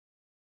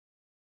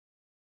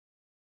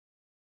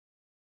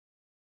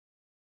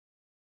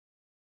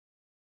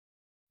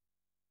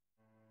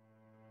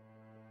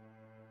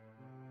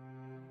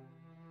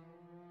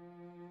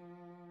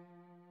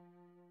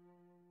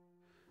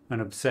an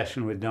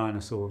obsession with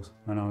dinosaurs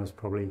when I was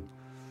probably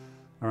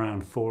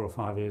around 4 or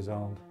 5 years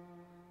old.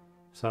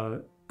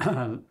 So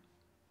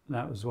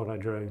that was what I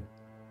drew.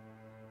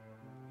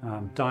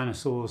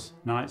 Dinosaurs,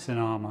 knights in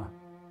armour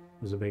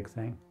was a big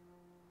thing.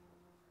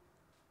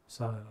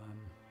 So,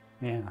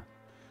 yeah.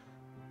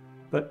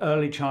 But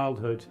early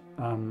childhood,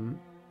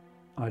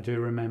 I do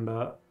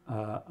remember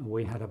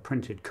we had a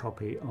printed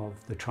copy of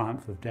The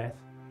Triumph of Death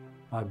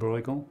by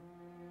Bruegel,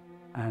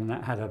 and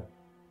that had a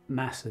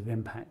massive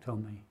impact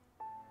on me.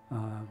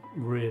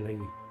 Really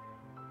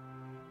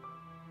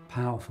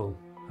powerful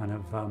kind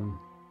of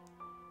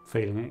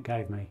feeling it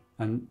gave me.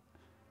 And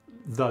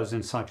those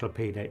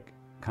encyclopedic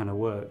kind of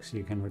works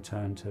you can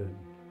return to,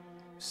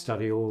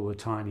 study all the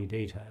tiny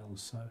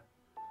details. So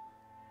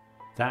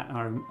that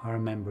I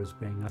remember as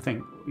being, I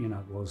think, you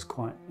know, was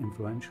quite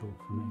influential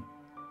for me.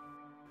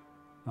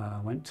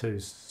 I went to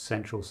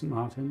Central St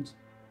Martin's,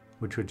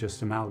 which were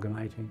just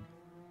amalgamating,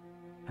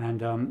 and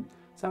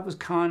that was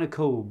kind of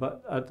cool.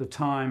 But at the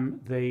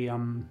time,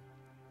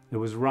 it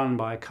was run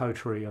by a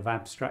coterie of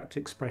abstract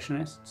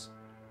expressionists,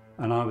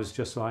 and I was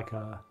just like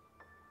a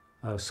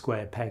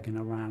square peg in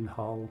a round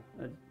hole.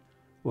 It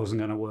wasn't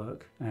going to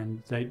work,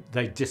 and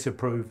they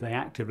disapproved. They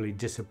actively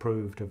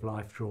disapproved of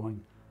life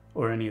drawing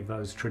or any of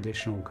those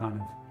traditional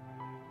kind of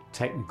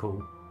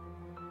technical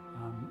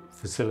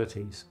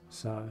facilities.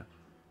 So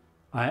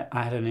I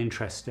had an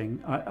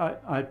interesting.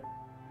 I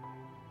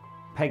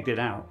pegged it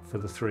out for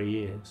the 3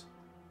 years,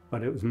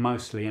 but it was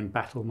mostly in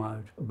battle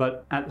mode.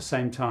 But at the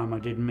same time, I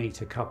did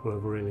meet a couple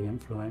of really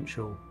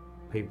influential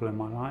people in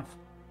my life,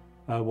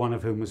 one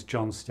of whom was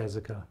John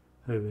Stezaker,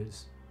 who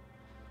is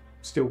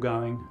still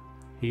going.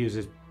 He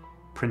uses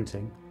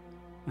printing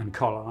and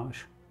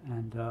collage,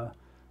 and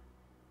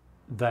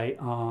they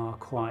are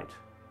quite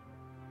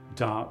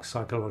dark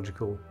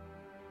psychological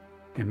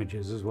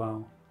images as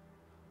well.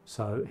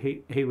 So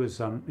he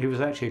was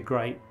actually a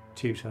great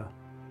tutor,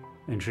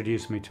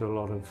 introduced me to a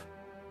lot of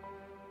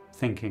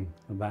thinking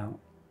about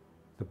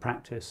the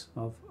practice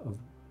of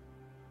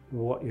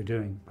what you're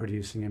doing,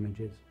 producing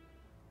images.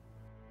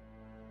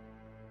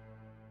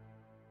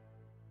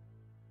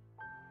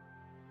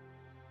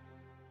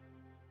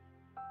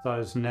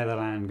 Those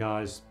Netherlands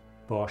guys,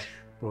 Bosch,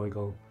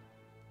 Bruegel,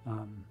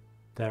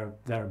 they're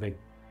a big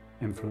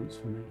influence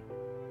for me.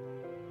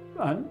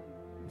 And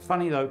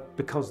funny though,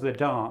 because they're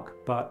dark,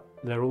 but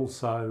they're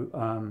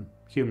also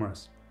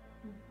humorous.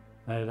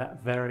 They're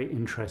that very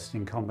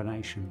interesting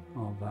combination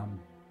of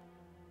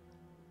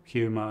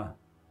humour,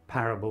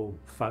 parable,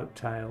 folk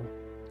tale,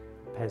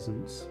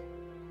 peasants,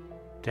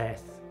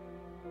 death,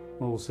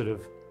 all sort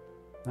of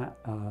that,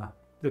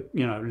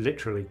 you know,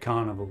 literally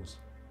carnivals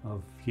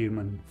of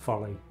human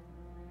folly.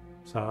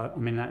 So, I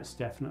mean, that's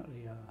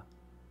definitely,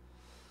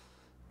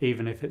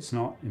 even if it's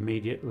not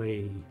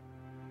immediately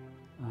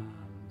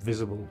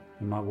visible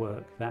in my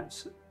work,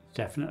 that's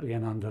definitely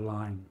an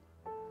underlying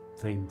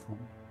theme for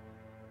me.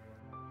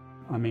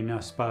 I mean, I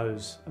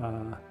suppose,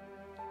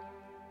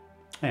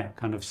 yeah,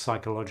 kind of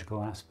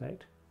psychological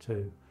aspect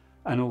too.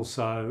 And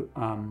also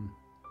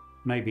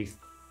maybe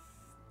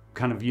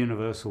kind of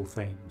universal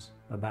themes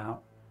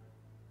about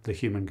the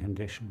human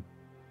condition,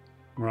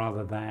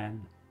 rather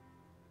than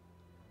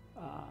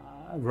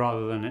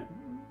it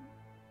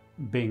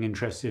being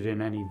interested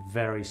in any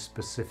very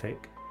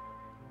specific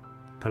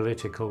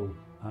political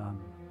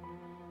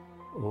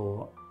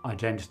or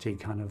identity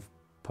kind of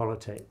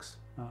politics.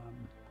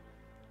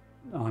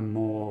 I'm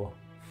more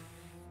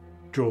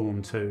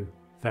drawn to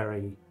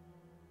very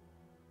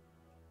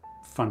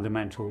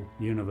fundamental,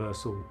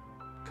 universal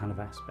kind of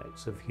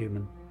aspects of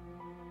human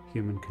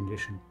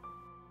condition.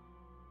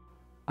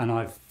 And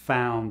I've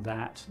found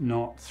that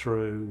not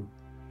through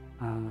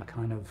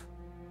kind of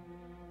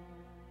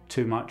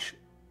too much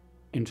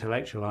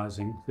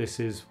intellectualizing. This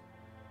is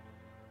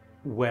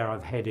where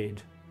I've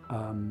headed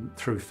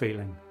through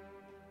feeling.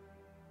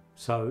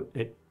 So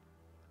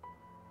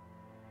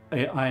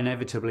I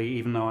inevitably,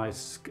 even though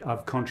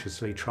I've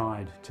consciously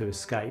tried to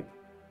escape,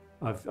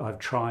 I've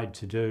tried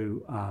to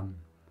do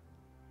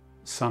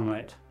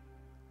sunlit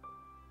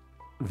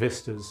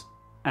vistas,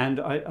 and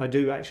I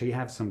do actually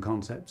have some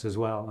concepts as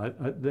well.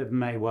 There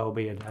may well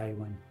be a day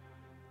when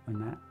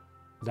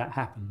that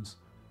happens,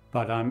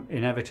 but I'm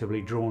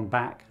inevitably drawn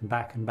back and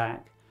back and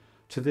back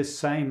to this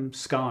same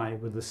sky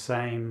with the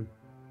same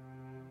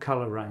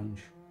colour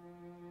range,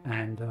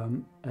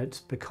 and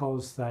it's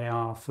because they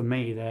are, for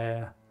me,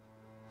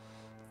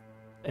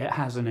 it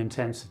has an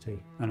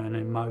intensity and an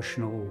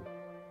emotional,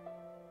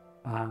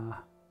 a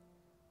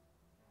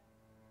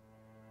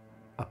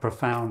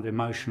profound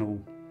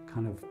emotional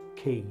kind of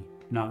key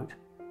note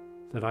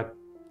that I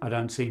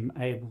don't seem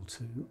able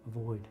to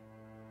avoid.